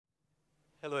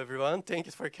Hello, everyone. Thank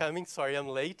you for coming. Sorry I'm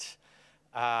late.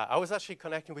 I was actually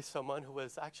connecting with someone who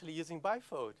was actually using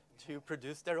Bifold to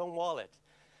produce their own wallet.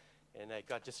 And I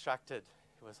got distracted.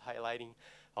 He was highlighting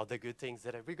all the good things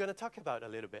that we're going to talk about a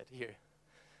little bit here.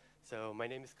 So my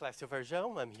name is Clecio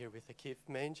Varjao. I'm here with Akiff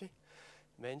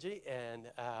Manji, and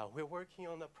we're working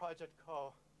on a project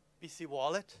called BC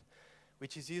Wallet,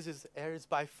 which uses Aries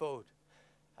Bifold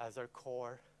as our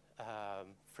core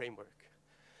framework.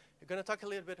 We're going to talk a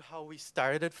little bit how we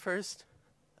started first.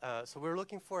 So we're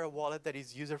looking for a wallet that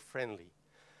is user-friendly.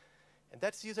 And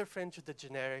that's user-friendly to the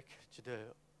generic, to the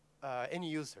end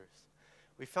users.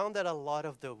 We found that a lot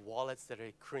of the wallets that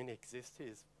currently exist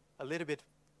is a little bit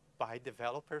by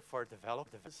developer for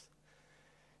developers,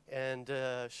 and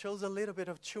shows a little bit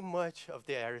of too much of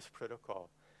the Aries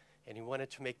protocol. And we wanted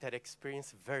to make that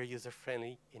experience very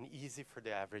user-friendly and easy for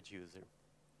the average user.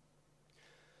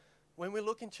 When we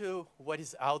look into what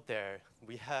is out there,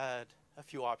 we had a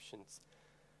few options.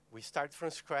 We start from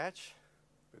scratch.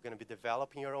 We're going to be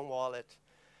developing our own wallet.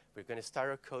 We're going to start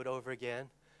our code over again.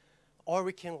 Or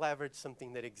we can leverage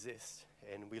something that exists.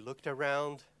 And we looked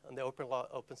around on the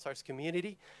open source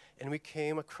community, and we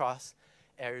came across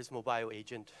Aries mobile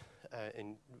agent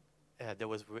that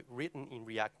was written in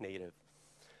React Native.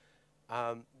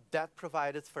 That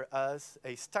provided for us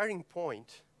a starting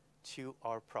point to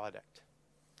our product.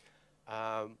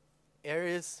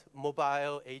 Aries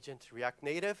mobile agent React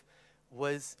Native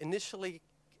was initially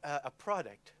a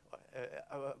product,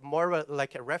 more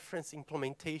like a reference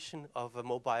implementation of a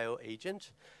mobile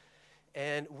agent.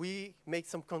 And we made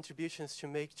some contributions to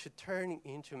make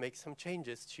some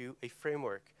changes to a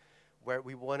framework where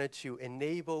we wanted to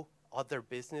enable other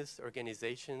business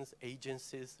organizations,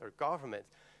 agencies, or governments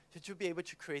to be able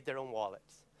to create their own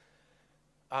wallets.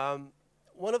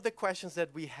 One of the questions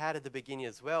that we had at the beginning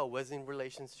as well was in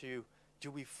relation to,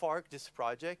 do we fork this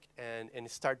project and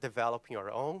start developing our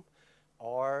own?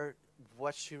 Or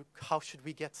how should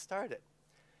we get started?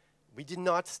 We did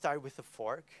not start with a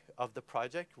fork of the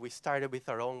project. We started with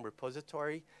our own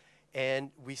repository.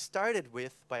 And we started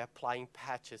by applying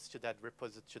patches to that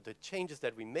repository, to the changes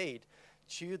that we made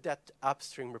to that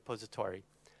upstream repository.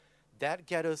 That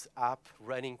got us up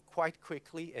running quite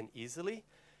quickly and easily.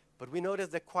 But we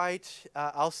noticed that quite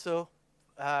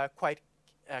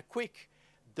quick,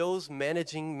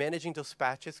 managing those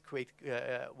patches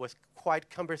was quite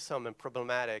cumbersome and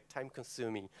problematic,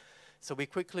 time-consuming. So we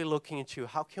quickly looking into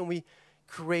how can we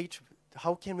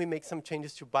make some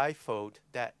changes to Bifold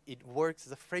that it works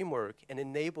as a framework and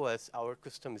enable us our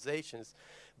customizations,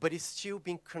 but it's still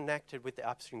being connected with the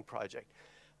upstream project.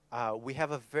 We have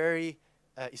a very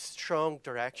strong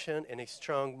direction and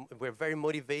we're very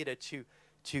motivated to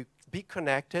be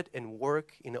connected and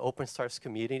work in the open source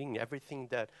community in everything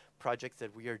projects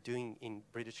that we are doing in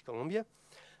British Columbia.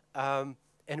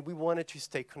 And we wanted to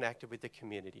stay connected with the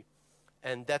community.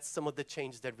 And that's some of the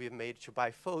changes that we've made to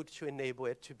Bifold to enable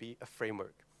it to be a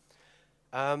framework.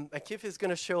 Akiff is going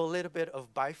to show a little bit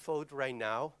of Bifold right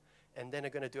now, and then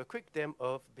I'm going to do a quick demo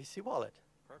of BC Wallet.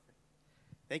 Perfect.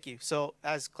 Thank you. So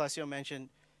as Clecio mentioned,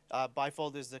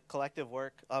 Bifold is the collective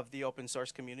work of the open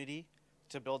source community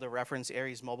to build a reference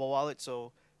Aries mobile wallet.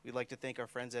 So we'd like to thank our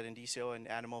friends at Indicio and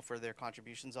Animal for their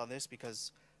contributions on this,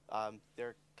 because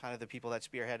they're kind of the people that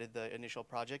spearheaded the initial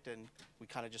project, and we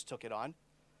kind of just took it on.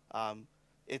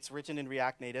 It's written in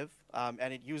React Native,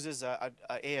 and it uses a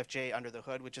AFJ under the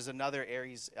hood, which is another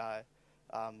Aries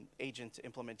agent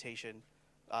implementation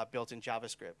built in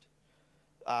JavaScript.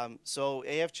 So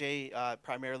AFJ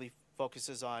primarily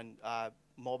focuses on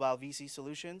mobile VC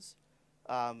solutions,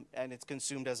 and it's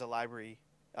consumed as a library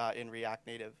in React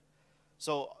Native.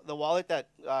 So the wallet that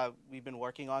we've been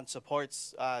working on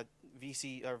supports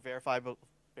VC or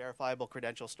verifiable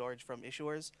credential storage from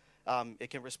issuers. It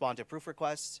can respond to proof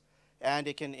requests, and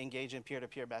it can engage in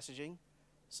peer-to-peer messaging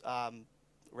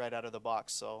right out of the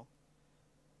box. So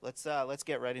let's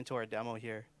get right into our demo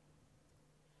here.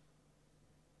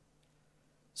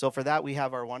 So for that, we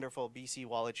have our wonderful BC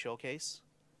Wallet showcase.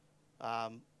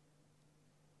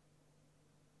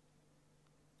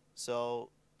 So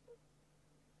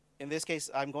in this case,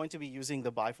 I'm going to be using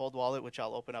the Bifold wallet, which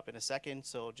I'll open up in a second.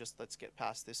 So just let's get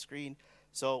past this screen.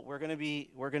 So we're gonna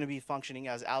be functioning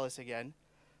as Alice again.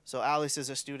 So Alice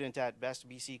is a student at Best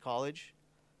BC College,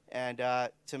 and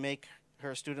to make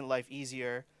her student life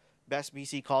easier, Best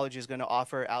BC College is going to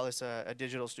offer Alice a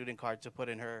digital student card to put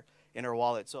in her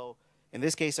wallet. So in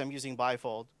this case, I'm using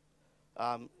Bifold,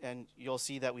 and you'll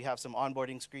see that we have some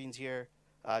onboarding screens here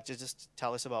to just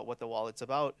tell us about what the wallet's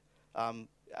about.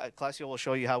 Clecio will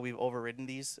show you how we've overridden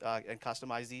these and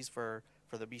customized these for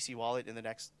the BC wallet in the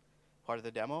next part of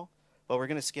the demo. But we're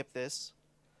going to skip this.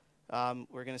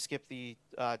 We're going to skip the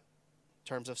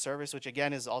terms of service, which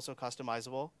again is also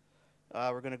customizable.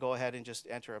 We're going to go ahead and just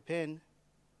enter a PIN.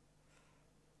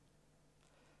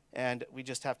 And we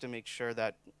just have to make sure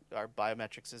that our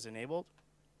biometrics is enabled.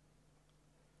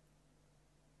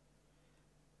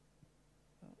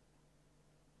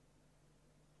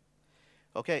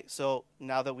 Okay, so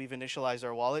now that we've initialized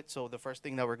our wallet, so the first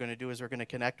thing that we're going to do is we're going to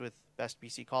connect with Best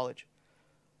BC College.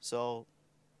 So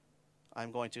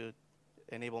I'm going to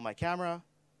enable my camera.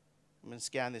 I'm going to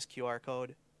scan this QR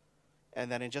code. And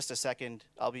then in just a second,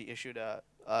 I'll be issued a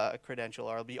credential,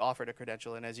 or I'll be offered a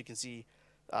credential. And as you can see,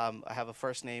 I have a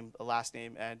first name, a last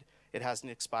name, and it has an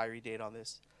expiry date on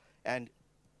this. And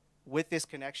with this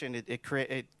connection, it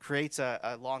creates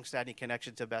a long-standing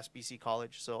connection to Best BC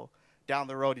College. So down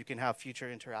the road, you can have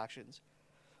future interactions.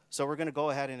 So we're going to go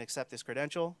ahead and accept this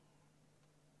credential.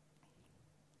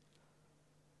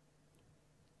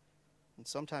 And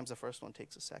sometimes the first one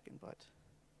takes a second, but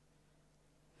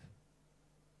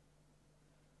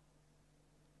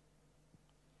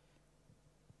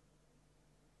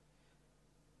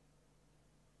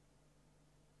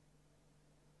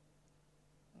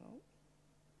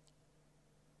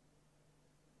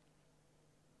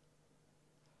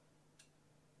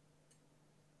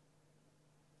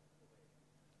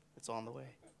it's on the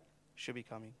way. Should be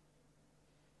coming.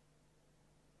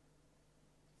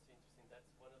 It's interesting. That's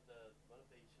one of the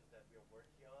issues that we are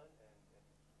working on, and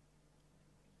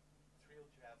thrilled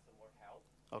to have some more help.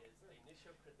 Okay. Is the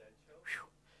initial credential.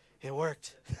 It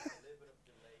worked. There's a little bit of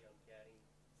delay on getting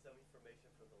some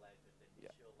information from the ledger. The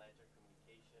initial ledger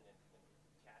communication and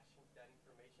caching that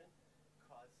information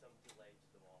caused some delay to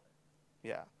the wallet.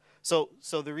 Yeah.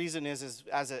 So the reason is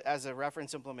as a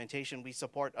reference implementation, we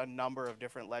support a number of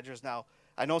different ledgers. Now,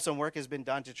 I know some work has been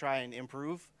done to try and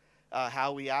improve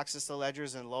how we access the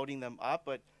ledgers and loading them up,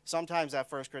 but sometimes that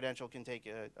first credential can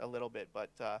take a little bit, but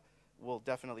we'll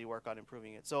definitely work on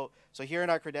improving it. So here in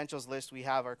our credentials list, we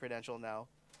have our credential now.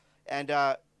 And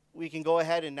we can go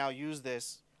ahead and now use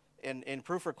this in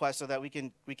proof requests so that we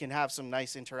can have some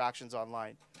nice interactions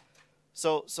online.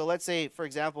 So let's say, for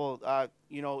example,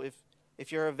 you know,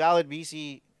 if you're a valid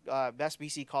Best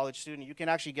BC College student, you can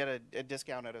actually get a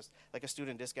discount at like a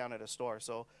student discount at a store.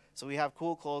 So we have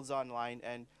cool clothes online,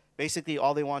 and basically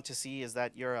all they want to see is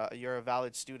that you're a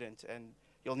valid student, and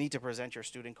you'll need to present your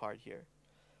student card here.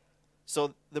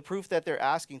 So the proof that they're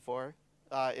asking for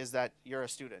is that you're a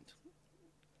student.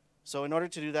 So in order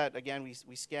to do that, again,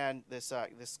 we scan this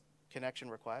this connection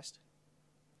request,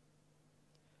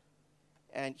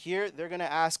 and here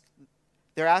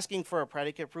they're asking for a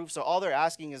predicate proof. So all they're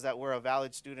asking is that we're a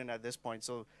valid student at this point.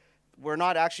 So we're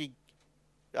not actually,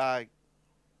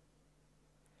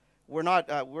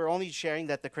 we're only sharing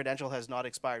that the credential has not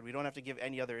expired. We don't have to give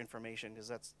any other information, because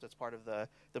that's part of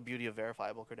the beauty of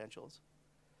verifiable credentials.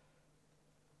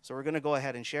 So we're going to go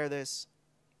ahead and share this,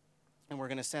 and we're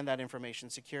going to send that information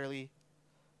securely.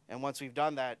 And once we've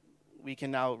done that, we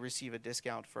can now receive a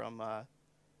discount from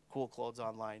Cool Clothes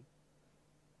Online.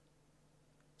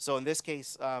 So in this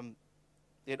case,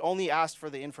 it only asked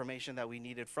for the information that we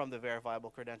needed from the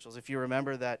verifiable credentials. If you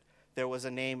remember that there was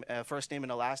a name, a first name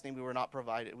and a last name,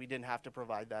 we didn't have to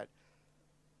provide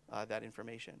that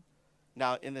information.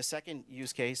 Now, in the second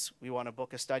use case, we want to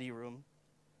book a study room.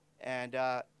 And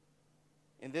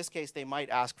in this case, they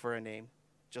might ask for a name,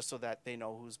 just so that they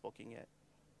know who's booking it.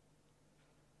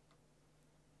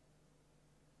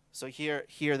 So here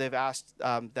they've asked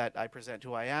that I present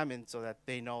who I am, and so that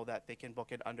they know that they can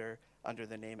book it under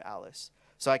the name Alice.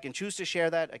 So I can choose to share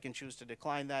that. I can choose to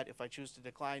decline that. If I choose to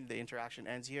decline, the interaction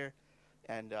ends here,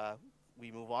 and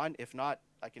we move on. If not,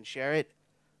 I can share it,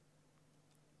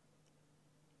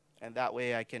 and that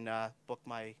way I can book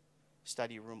my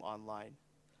study room online.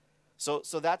 So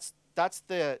that's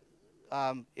the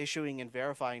issuing and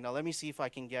verifying. Now let me see if I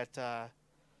can get.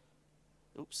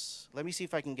 Let me see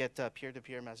if I can get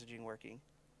peer-to-peer messaging working.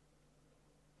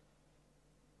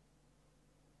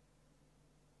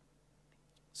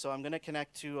 So I'm going to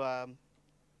connect to a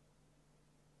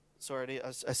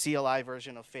CLI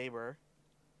version of Faber.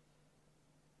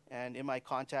 And in my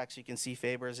contacts, you can see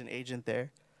Faber as an agent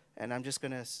there. And I'm just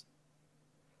going to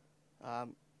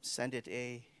send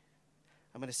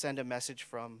a message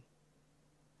from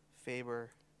Faber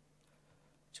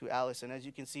to Alice. And as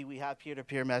you can see, we have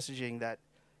peer-to-peer messaging that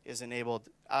is enabled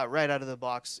right out of the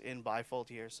box in Bifold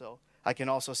here. So I can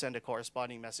also send a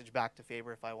corresponding message back to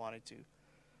Faber if I wanted to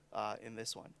in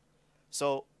this one.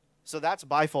 So that's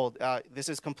Bifold. This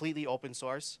is completely open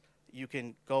source. You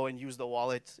can go and use the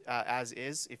wallet as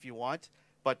is if you want,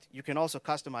 but you can also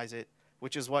customize it,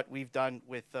 which is what we've done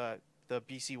with the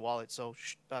BC wallet. So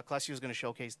Clecio is going to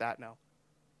showcase that now.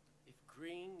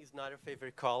 green is not our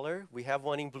favorite color, we have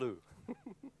one in blue.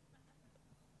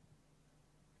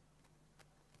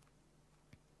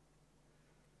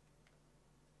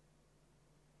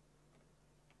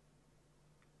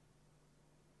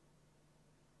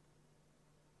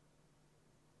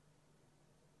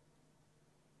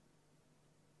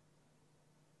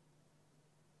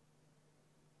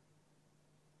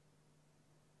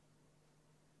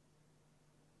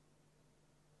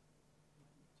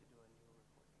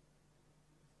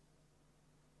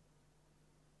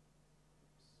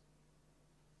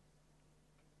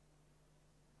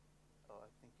 Oh, I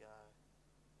think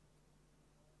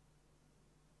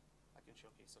I can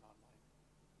showcase it online.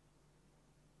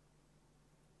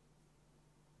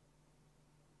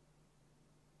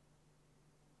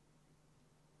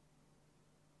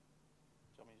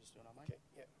 Do you want me to just do it online? Okay,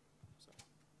 yeah. So,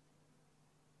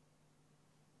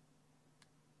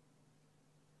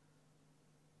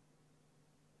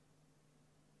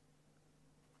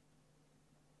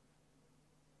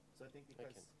 I think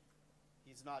because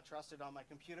he's not trusted on my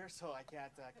computer, so I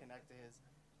can't connect to his.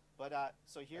 But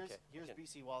so here's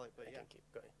BC Wallet. But I yeah, can keep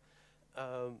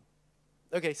going.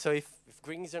 Okay, so if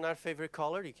green is your favorite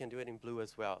color, you can do it in blue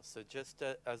as well. So just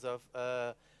as of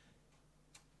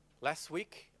last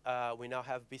week, we now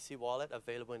have BC Wallet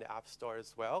available in the App Store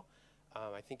as well.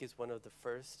 I think it's one of the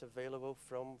first available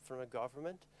from the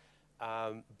government.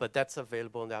 But that's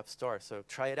available in the App Store. So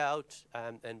try it out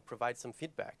and provide some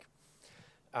feedback.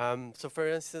 So for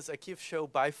instance, Akiff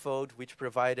showed Bifold, which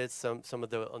provided some of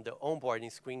the on the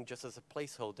onboarding screen just as a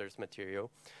placeholders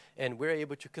material. And we're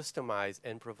able to customize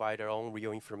and provide our own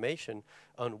real information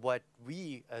on what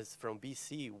we, as from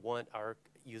BC, want our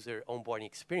user onboarding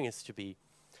experience to be.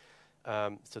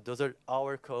 So those are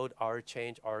our code, our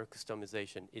change, our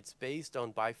customization. It's based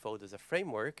on Bifold as a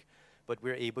framework, but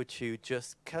we're able to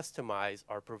just customize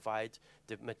or provide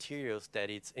the materials that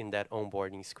it's in that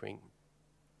onboarding screen.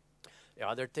 The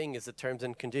other thing is the terms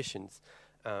and conditions.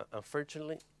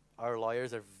 Unfortunately, our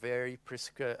lawyers are very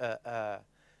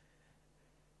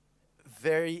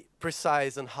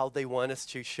precise on how they want us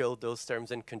to show those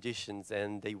terms and conditions,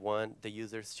 and they want the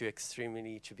users to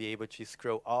be able to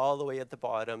scroll all the way at the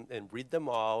bottom and read them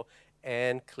all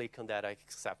and click on that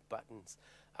accept buttons.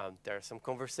 There are some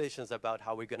conversations about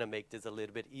how we're going to make this a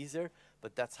little bit easier,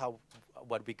 but that's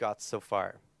what we got so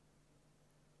far.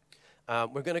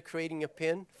 We're going to creating a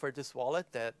PIN for this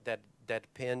wallet. That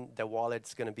PIN, the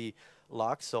wallet's going to be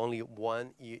locked, so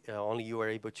only you are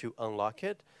able to unlock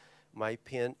it. My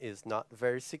PIN is not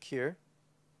very secure.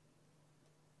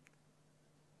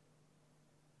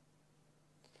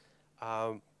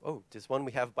 Oh, this one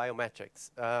we have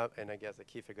biometrics, and I guess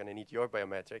Akiff, you're going to need your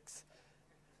biometrics.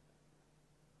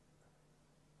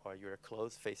 Or you're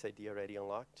close, Face ID already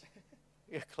unlocked.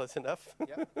 You're close enough.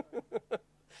 yeah.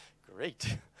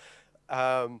 Great.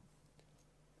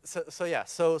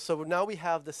 So now we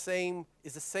have the same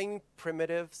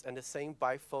primitives and the same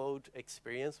Bifold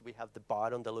experience. We have the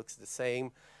bottom that looks the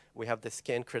same. We have the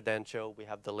scan credential. We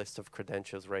have the list of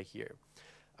credentials right here.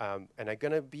 And I'm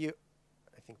gonna be,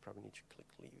 I think probably need to click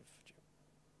leave.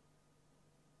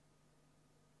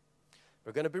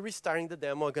 We're gonna be restarting the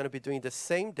demo. We're gonna be doing the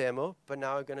same demo, but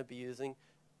now we're gonna be using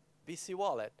BC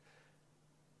Wallet,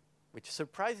 which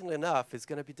surprisingly enough is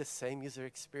gonna be the same user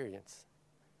experience.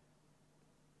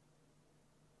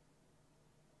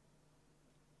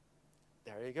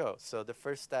 There you go. So the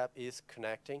first step is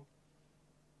connecting.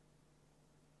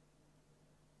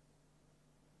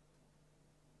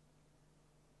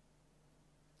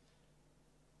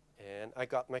 And I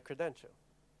got my credential.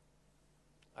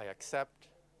 I accept.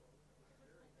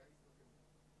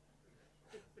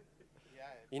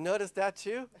 You notice that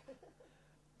too?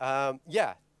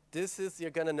 Yeah, this is,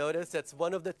 you're going to notice that's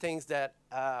one of the things that,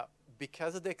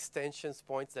 because of the extensions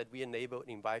points that we enabled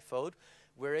in Bifold,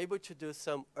 we're able to do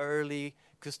some early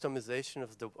customization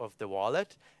of the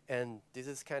wallet. And this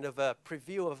is kind of a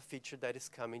preview of a feature that is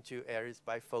coming to Aries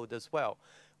Bifold as well.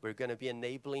 We're going to be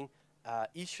enabling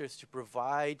issuers to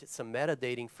provide some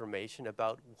metadata information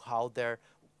about how their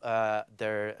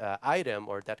item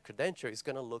or that credential is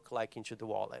going to look like into the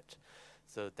wallet.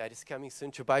 So that is coming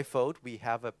soon to Bifold. We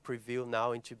have a preview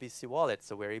now into BC Wallet,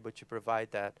 so we're able to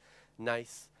provide that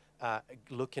nice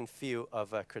look and feel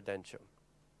of a credential.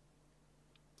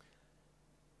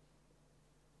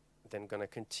 Then going to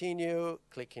continue,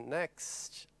 clicking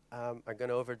next. I'm going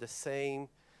to over the same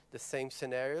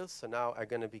scenarios. So now I'm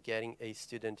going to be getting a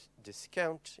student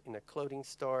discount in a clothing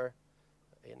store,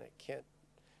 and I can't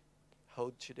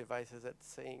hold two devices at the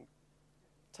same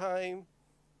time.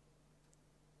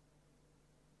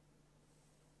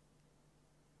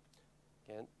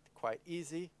 Again, quite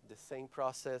easy. The same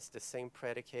process, the same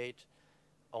predicate.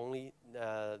 Only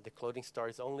the clothing store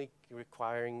is only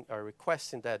requiring or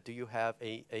requesting that do you have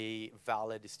a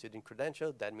valid student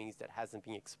credential? That means that hasn't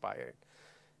been expired.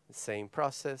 The same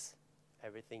process.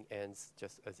 Everything ends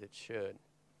just as it should.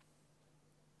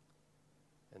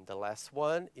 And the last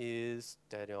one is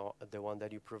that, the one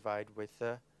that you provide with,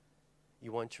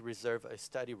 you want to reserve a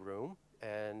study room,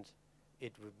 and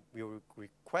it will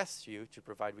request you to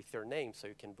provide with your name so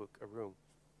you can book a room.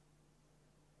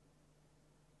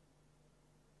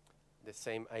 The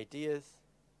same ideas,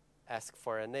 ask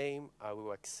for a name, I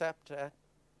will accept that.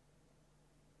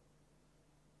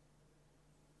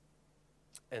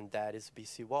 And that is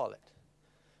BC Wallet.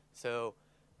 So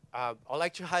I'd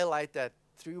like to highlight that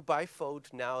through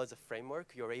Bifold now as a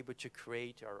framework, you're able to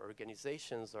create, or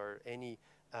organizations or any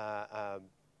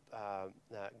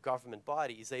government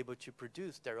body is able to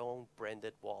produce their own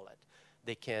branded wallet.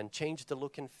 They can change the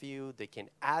look and feel, they can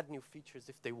add new features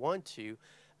if they want to,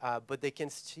 but they can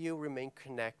still remain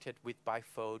connected with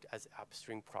Bifold as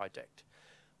upstream project.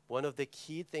 One of the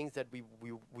key things that we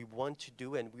want to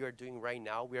do, and we are doing right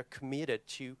now, we are committed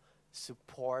to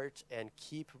support and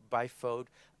keep Bifold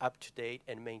up to date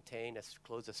and maintain as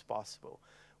close as possible.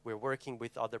 We're working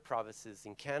with other provinces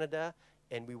in Canada,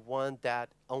 and we want that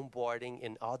onboarding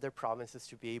in other provinces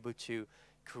to be able to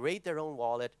create their own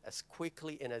wallet as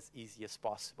quickly and as easy as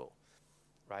possible,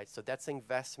 right? So that's an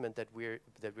investment that we're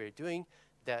doing,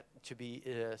 that to be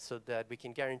so that we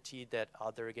can guarantee that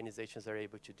other organizations are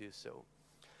able to do so.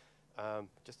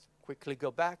 Just quickly go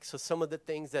back. So some of the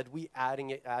things that we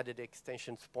added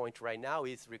extensions point right now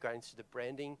is regarding to the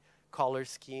branding, color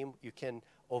scheme. You can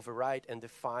override and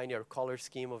define your color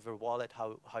scheme of your wallet,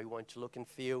 how you want to look and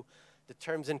feel. The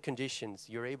terms and conditions,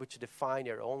 you're able to define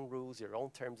your own rules, your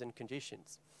own terms and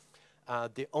conditions.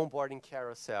 The onboarding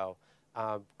carousel,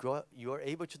 you're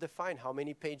able to define how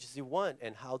many pages you want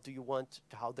and how do you want,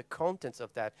 how the contents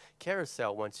of that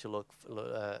carousel wants to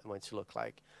look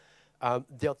like.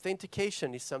 The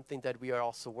authentication is something that we are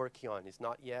also working on. It's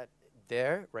not yet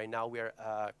there. Right now we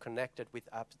are connected with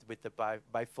the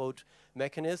Bifold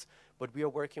mechanism, but we are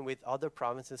working with other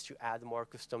provinces to add more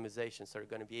customization. So we're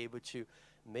going to be able to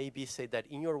maybe say that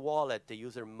in your wallet, the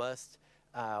user must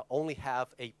only have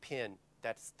a PIN.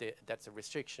 That's a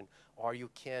restriction. Or you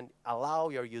can allow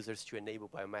your users to enable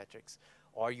biometrics.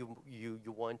 Or you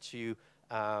want to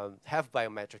have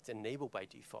biometrics enabled by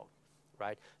default.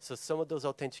 Right? So some of those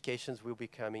authentications will be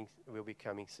coming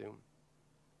soon.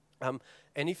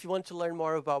 And if you want to learn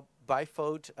more about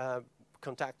Bifold,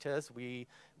 contact us. We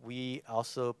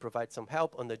also provide some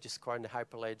help on the Discord and the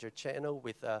Hyperledger channel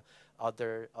with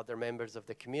other members of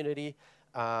the community.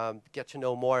 Get to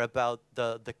know more about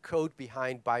the code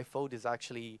behind Bifold is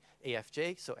actually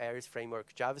AFJ, so Aries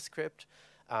Framework JavaScript.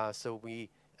 So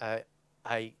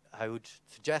I would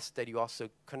suggest that you also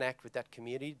connect with that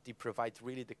community. They provide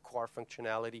really the core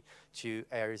functionality to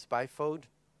Aries Bifold.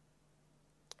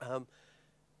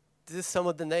 This is some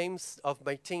of the names of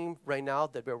my team right now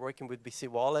that we're working with BC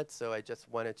Wallet. So I just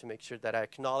wanted to make sure that I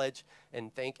acknowledge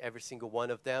and thank every single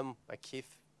one of them, Akiff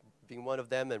being one of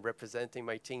them and representing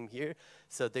my team here.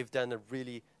 So they've done a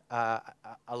really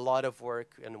a lot of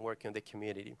work and working in the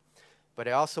community. But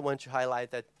I also want to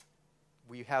highlight that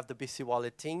we have the BC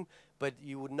Wallet team, but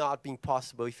it would not be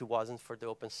possible if it wasn't for the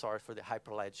open source, for the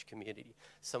Hyperledger community.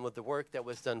 Some of the work that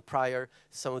was done prior,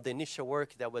 some of the initial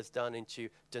work that was done into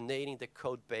donating the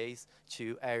code base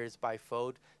to Aries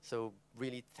Bifold. So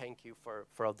really thank you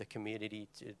for all the community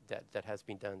that has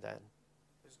been done that.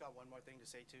 I just got one more thing to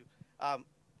say too.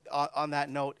 On that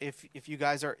note, if you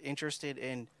guys are interested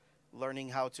in learning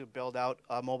how to build out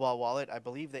a mobile wallet, I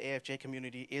believe the AFJ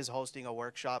community is hosting a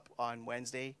workshop on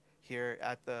Wednesday here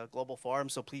at the Global Forum,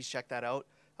 so please check that out.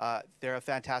 They're a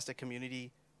fantastic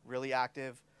community, really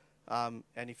active, and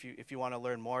if you want to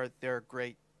learn more, they're a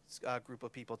great group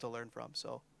of people to learn from.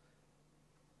 So,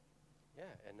 yeah,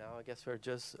 and now I guess we're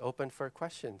just open for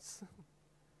questions.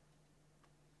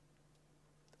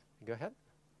 Go ahead.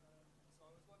 So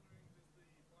I was wondering, does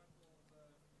the Bifold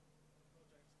project, does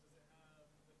it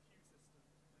have the queue system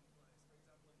in place? For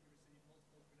example, if you receive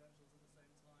multiple credentials at the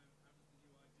same time, how does the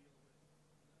UI deal with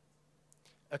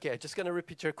that? Okay, I'm just going to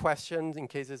repeat your question in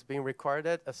case it's being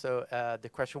recorded. So the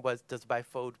question was, does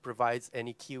Bifold provide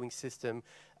any queuing system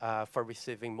for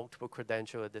receiving multiple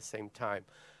credentials at the same time?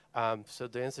 So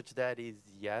the answer to that is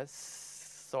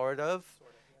yes, sort of.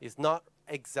 Yeah. It's not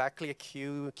exactly a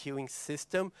queuing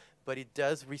system, but it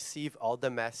does receive all the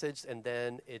messages, and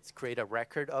then it's create a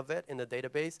record of it in the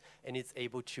database, and it's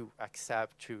able to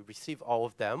receive all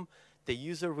of them. the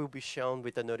user will be shown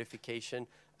with a notification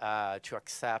to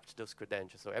accept those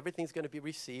credentials. So everything's going to be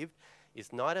received.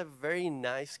 It's not a very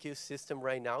nice queue system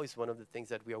right now. It's one of the things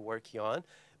that we are working on.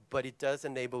 But it does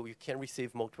enable, you can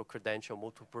receive multiple credentials,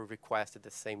 multiple requests at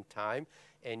the same time,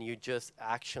 and you just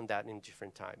action that in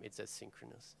different time. It's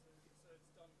asynchronous. So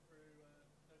it's done through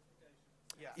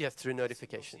notifications. Yeah. Yes, through You'll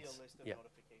notifications. see a list of Yeah.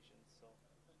 notifications. So.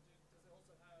 And does it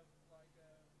also have like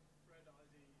thread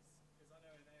IDs? Because I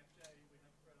know in AFJ we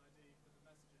have thread ID for the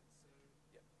messages. So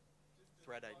Yeah. does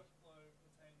Thread the ID. workflow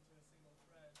pertain to a single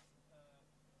thread?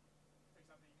 For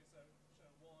example, you can show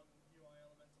one UI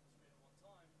element on the screen at one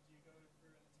time. Do you go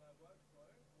through an entire workflow,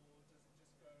 or does it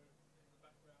just go in the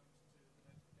background to the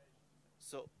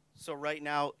notifications? So right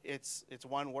now it's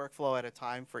one workflow at a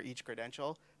time for each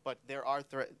credential, but there are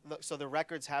so the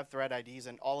records have thread IDs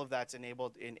and all of that's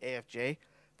enabled in AFJ.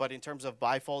 But in terms of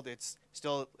Bifold, it's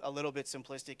still a little bit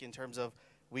simplistic in terms of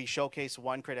we showcase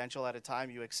one credential at a time,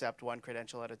 you accept one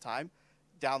credential at a time.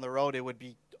 Down the road, it would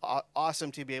be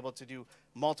awesome to be able to do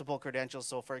multiple credentials.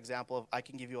 So for example, I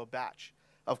can give you a batch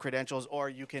of credentials, or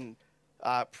you can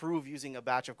prove using a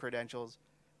batch of credentials,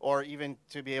 or even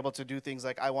to be able to do things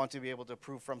like I want to be able to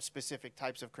prove from specific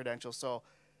types of credentials. So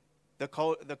the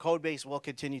code base will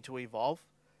continue to evolve.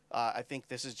 I think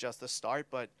this is just the start,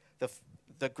 but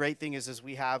the great thing is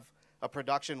we have a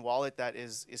production wallet that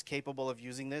is capable of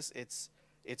using this.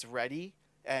 It's ready,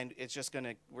 and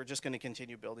we're just gonna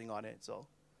continue building on it. So,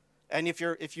 and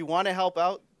if you want to help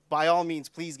out, by all means,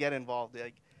 please get involved.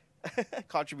 Like,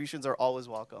 contributions are always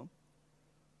welcome.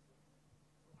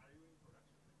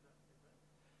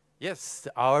 Yes,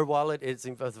 our wallet is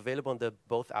available on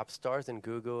both app stores, in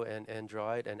Google and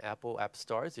Android and Apple app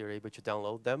stores. You're able to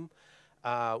download them.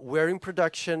 We're in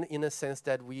production in a sense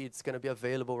that it's going to be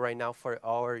available right now for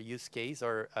our use case.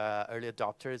 Our early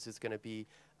adopters is going to be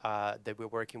that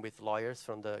we're working with lawyers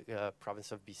from the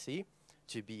province of BC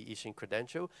to be issuing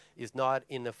credential. It's not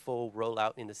in a full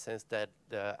rollout in the sense that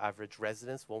the average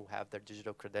residents won't have their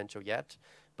digital credential yet,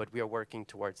 but we are working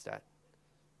towards that.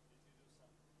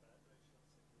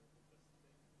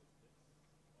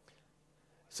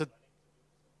 So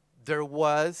there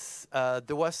was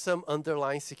some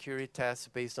underlying security tests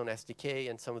based on SDK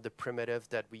and some of the primitives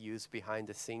that we use behind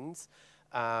the scenes.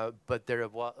 But there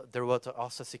was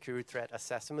also security threat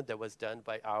assessment that was done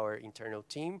by our internal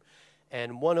team.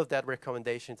 And one of that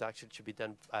recommendations actually should be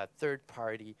done a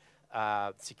third-party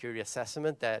security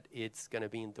assessment that it's going to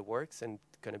be in the works and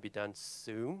going to be done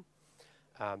soon.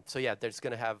 So yeah,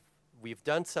 we've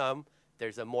done some.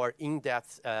 There's a more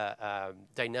in-depth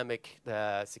dynamic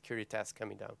security test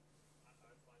coming down.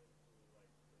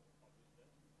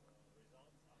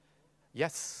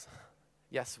 Yes.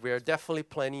 Yes, we are definitely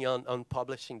planning on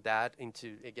publishing that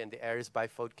into, again, the Aries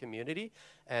Bifold community,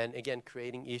 and again,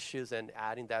 creating issues and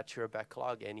adding that to your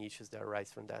backlog, any issues that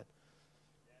arise from that.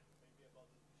 Yeah, maybe about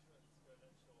the issuance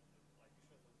credential, like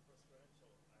issuance of the first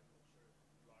credential, I'm not sure if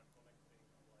you are connecting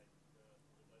like to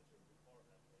the ledger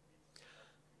beforehand. Maybe it's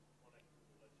help you connect to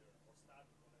the ledger or start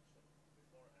the connection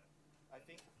beforehand. I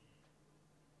think.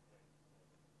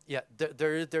 Yeah,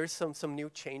 there's some new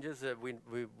changes that we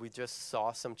just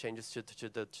saw some changes to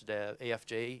the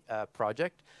AFJ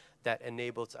project that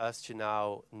enables us to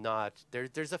now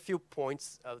there's a few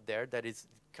points out there that is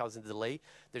causing delay.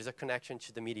 There's a connection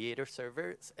to the mediator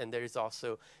servers, and there is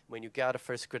also when you got a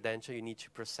first credential, you need to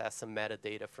process some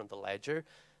metadata from the ledger.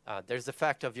 There's the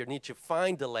fact of you need to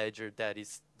find the ledger that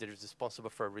is responsible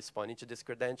for responding to this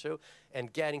credential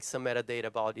and getting some metadata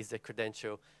about is the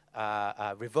credential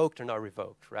revoked or not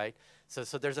revoked, right?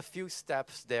 So there's a few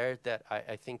steps there that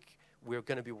I think we're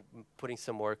going to be putting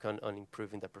some work on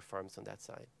improving the performance on that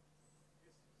side.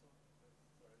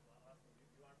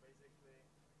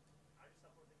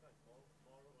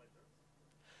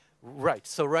 Right.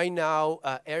 So right now,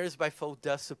 Aries Bifold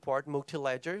does support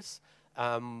multi-ledgers.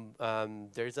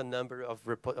 There's a number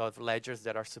of ledgers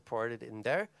that are supported in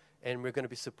there, and we're going to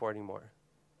be supporting more.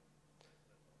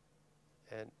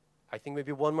 And I think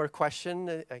maybe one more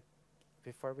question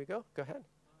before we go. Go ahead.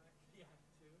 Yeah,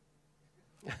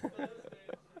 two.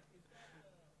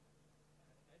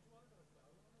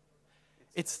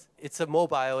 It's a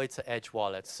mobile, it's an edge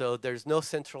wallet. So there's no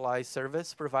centralized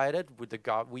service provided.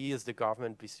 We as the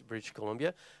government, British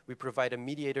Columbia, we provide a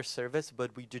mediator service,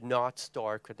 but we do not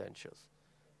store credentials.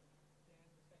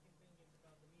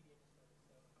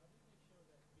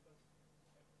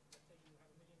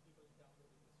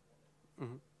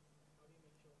 Mm-hmm.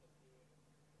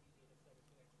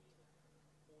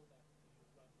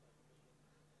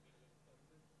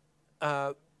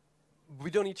 we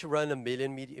don't need to run a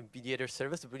million mediator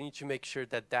service. We need to make sure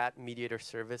that that mediator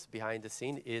service behind the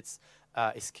scene is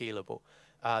scalable.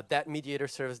 That mediator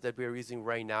service that we're using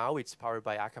right now, it's powered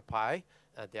by Akapai,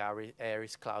 the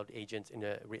Aries Cloud agent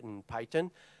written in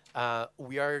Python.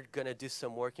 We are going to do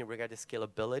some work in regard to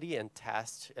scalability and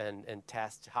test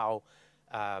how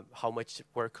much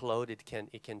workload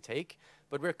it can take.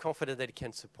 But we're confident that it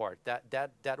can support that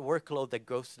workload that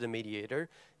goes to the mediator.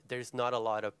 There's not a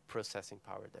lot of processing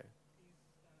power there.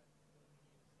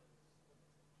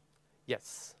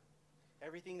 Yes.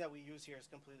 Everything that we use here is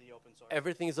completely open source.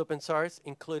 Everything is open source,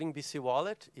 including BC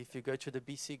Wallet. If you go to the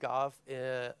BC Gov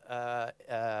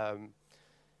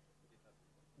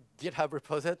GitHub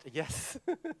repository, yes,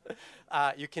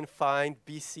 you can find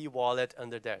BC Wallet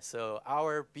under there. So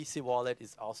our BC Wallet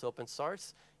is also open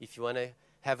source. If you want to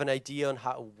have an idea on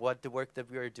what the work that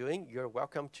we are doing, you're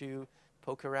welcome to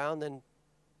poke around and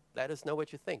let us know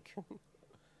what you think.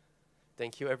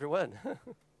 Thank you, everyone.